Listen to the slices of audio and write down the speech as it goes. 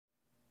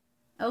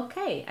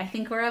Okay, I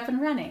think we're up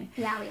and running.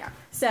 Yeah, we are.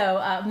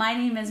 So my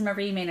name is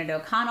Marie Maynard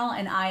O'Connell,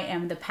 and I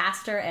am the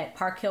pastor at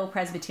Park Hill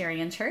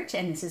Presbyterian Church,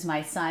 and this is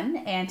my son.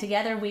 And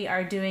together we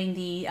are doing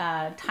the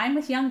Time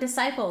with Young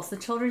Disciples, the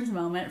children's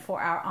moment for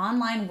our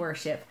online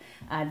worship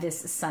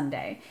this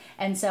Sunday.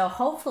 And so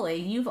hopefully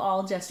you've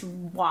all just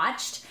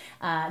watched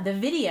the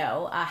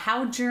video,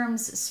 How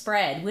Germs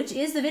Spread, which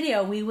is the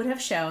video we would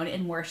have shown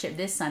in worship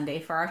this Sunday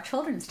for our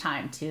children's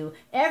time to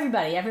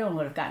everybody. Everyone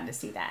would have gotten to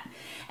see that.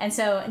 And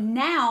so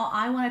now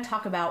I want to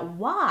talk about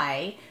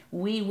why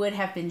we would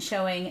have been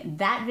showing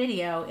that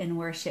video in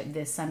worship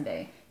this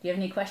Sunday. Do you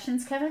have any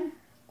questions, Kevin?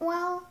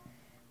 Well,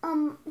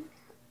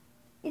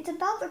 it's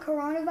about the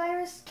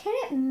coronavirus. Can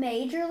it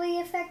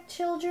majorly affect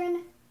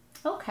children?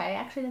 Okay,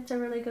 actually that's a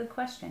really good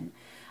question.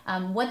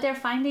 What they're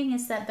finding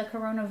is that the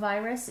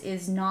coronavirus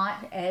is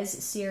not as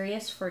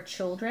serious for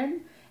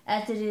children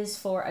as it is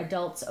for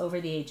adults over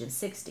the age of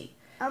 60.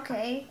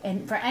 Okay.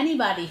 And for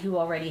anybody who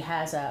already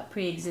has a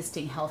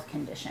pre-existing health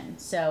condition.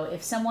 So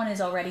if someone is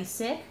already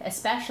sick,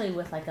 especially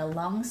with like a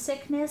lung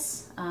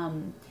sickness,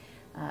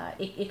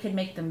 it could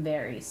make them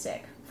very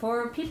sick.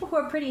 For people who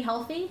are pretty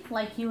healthy,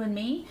 like you and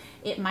me,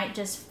 it might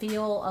just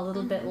feel a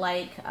little bit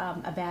like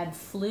a bad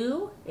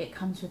flu. It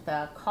comes with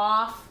a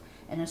cough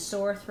and a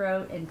sore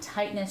throat and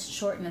tightness,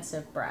 shortness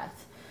of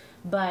breath.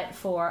 But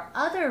for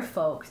other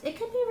folks, it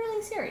could be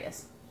really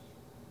serious.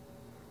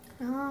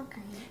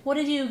 Okay. What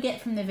did you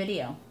get from the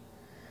video?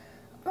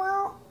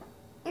 Well,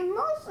 it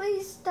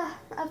mostly stuff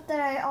that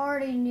I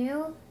already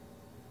knew,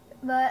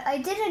 but I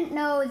didn't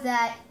know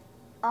that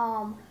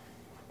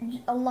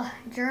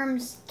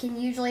germs can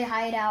usually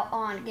hide out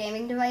on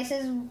gaming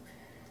devices,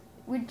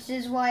 which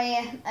is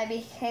why I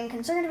became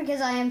concerned because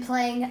I am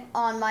playing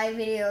on my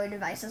video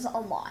devices a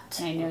lot.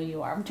 I know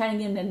you are. I'm trying to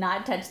get him to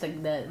not touch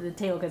the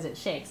table because it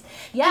shakes.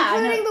 Yeah,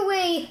 including the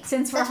Wii.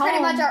 Since we're that's home,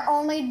 pretty much our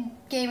only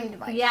gaming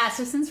device. Yeah,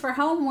 so since we're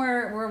home,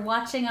 we're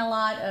watching a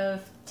lot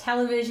of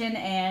television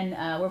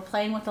and we're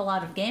playing with a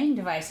lot of gaming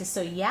devices.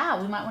 So yeah,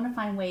 we might want to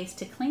find ways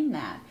to clean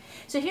that.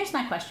 So here's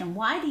my question: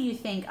 why do you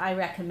think I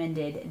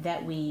recommended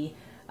that we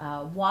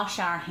wash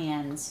our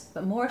hands,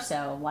 but more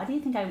so, why do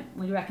you think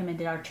we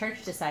recommended, our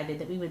church decided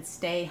that we would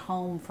stay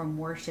home from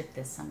worship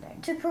this Sunday?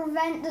 To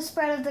prevent the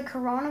spread of the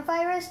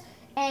coronavirus,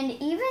 and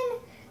even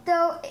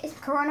though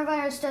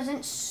coronavirus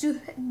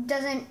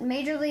doesn't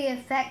majorly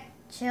affect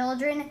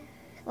children,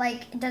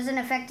 like it doesn't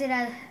affect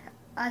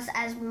us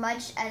as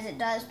much as it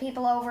does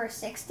people over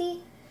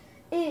 60,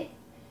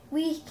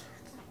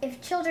 if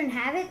children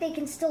have it, they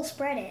can still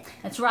spread it.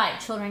 That's right.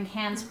 Children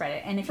can spread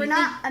it. And if we're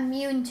not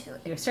immune to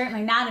it. You're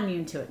certainly not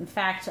immune to it. In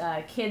fact,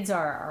 kids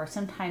are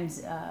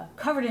sometimes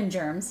covered in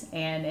germs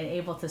and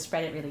able to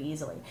spread it really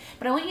easily.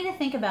 But I want you to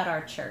think about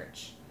our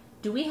church.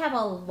 Do we have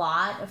a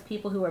lot of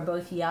people who are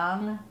both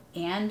young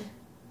and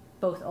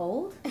both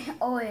old?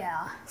 Oh,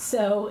 yeah.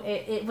 So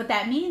what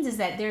that means is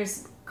that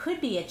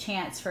could be a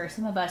chance for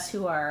some of us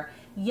who are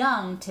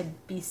young to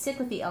be sick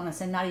with the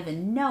illness and not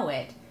even know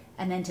it,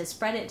 and then to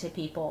spread it to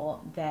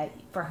people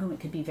for whom it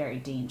could be very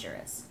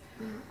dangerous.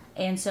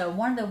 And so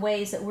one of the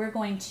ways that we're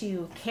going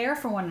to care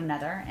for one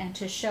another and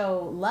to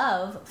show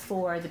love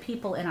for the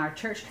people in our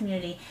church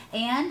community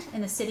and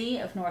in the city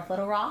of North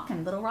Little Rock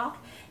and Little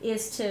Rock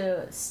is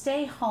to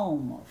stay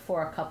home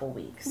for a couple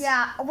weeks.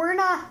 Yeah,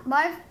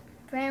 my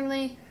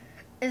family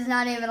is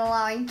not even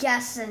allowing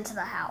guests into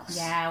the house.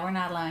 Yeah, we're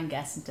not allowing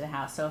guests into the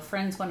house. So if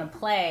friends want to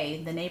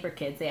play, the neighbor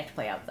kids, they have to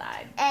play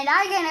outside. And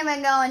I can't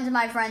even go into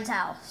my friend's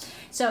house.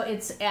 So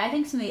I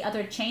think some of the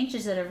other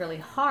changes that are really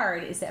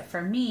hard is that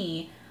for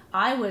me,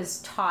 I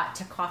was taught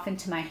to cough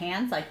into my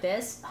hands like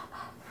this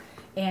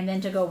and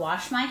then to go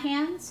wash my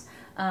hands.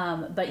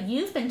 But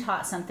you've been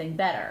taught something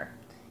better.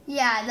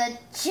 Yeah, the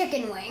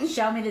chicken wing.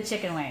 Show me the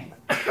chicken wing.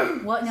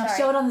 Well, no,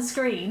 show it on the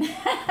screen.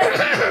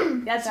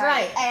 That's Sorry,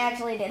 right. I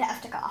actually did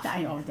have to cough.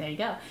 I know, there you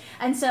go.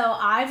 And so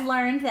I've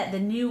learned that the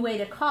new way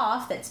to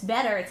cough that's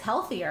better, it's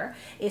healthier,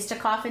 is to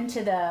cough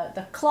into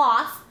the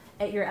cloth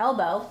at your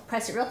elbow.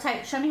 Press it real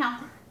tight. Show me how.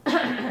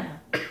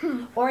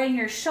 Or in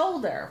your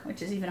shoulder,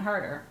 which is even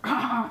harder.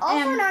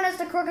 Also known as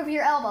the crook of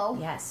your elbow.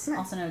 Yes,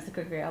 also known as the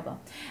crook of your elbow.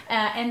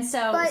 And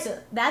so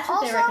that's what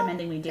also, they're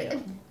recommending we do.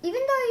 Even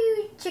though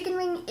you chicken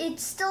wing,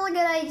 it's still a good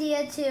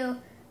idea to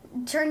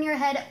turn your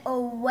head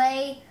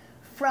away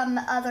from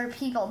other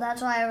people.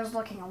 That's why I was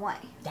looking away.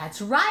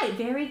 That's right.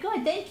 Very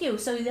good. Thank you.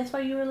 So that's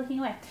why you were looking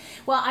away.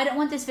 Well, I don't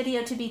want this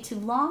video to be too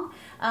long,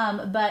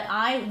 but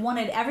I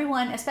wanted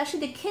everyone,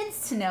 especially the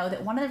kids, to know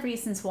that one of the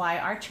reasons why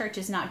our church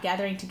is not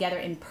gathering together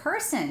in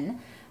person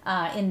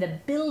in the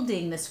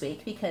building this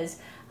week, because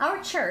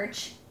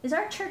is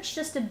our church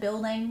just a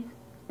building?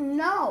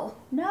 No.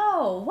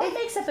 No. What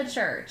makes up a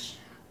church?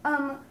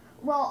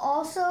 Well,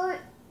 also,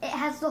 it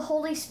has the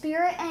Holy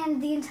Spirit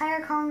and the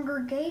entire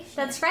congregation.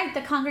 That's right,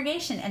 the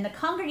congregation. And the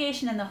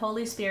congregation and the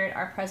Holy Spirit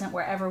are present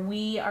wherever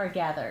we are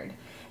gathered.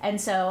 And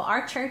so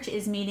our church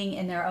is meeting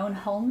in their own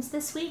homes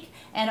this week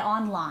and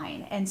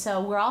online. And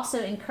so we're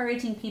also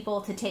encouraging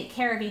people to take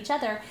care of each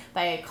other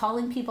by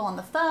calling people on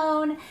the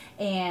phone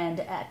and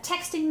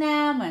texting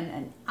them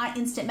and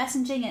instant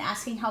messaging and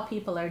asking how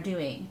people are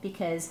doing,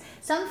 because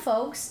some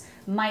folks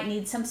might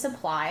need some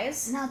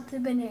supplies. Not the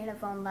banana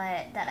phone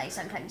that I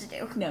sometimes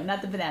do. No,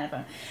 not the banana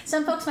phone.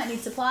 Some folks might need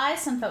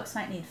supplies, some folks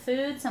might need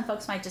food, some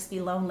folks might just be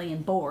lonely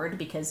and bored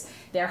because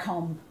they're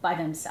home by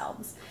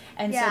themselves.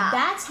 And so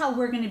that's how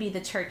we're going to be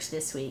the church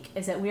this week,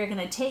 is that we're going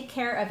to take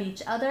care of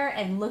each other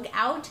and look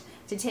out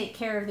to take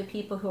care of the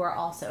people who are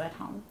also at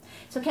home.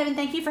 So Kevin,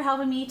 thank you for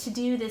helping me to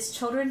do this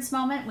children's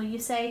moment. Will you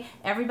say,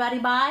 everybody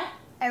bye?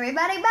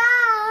 Everybody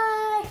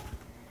bye!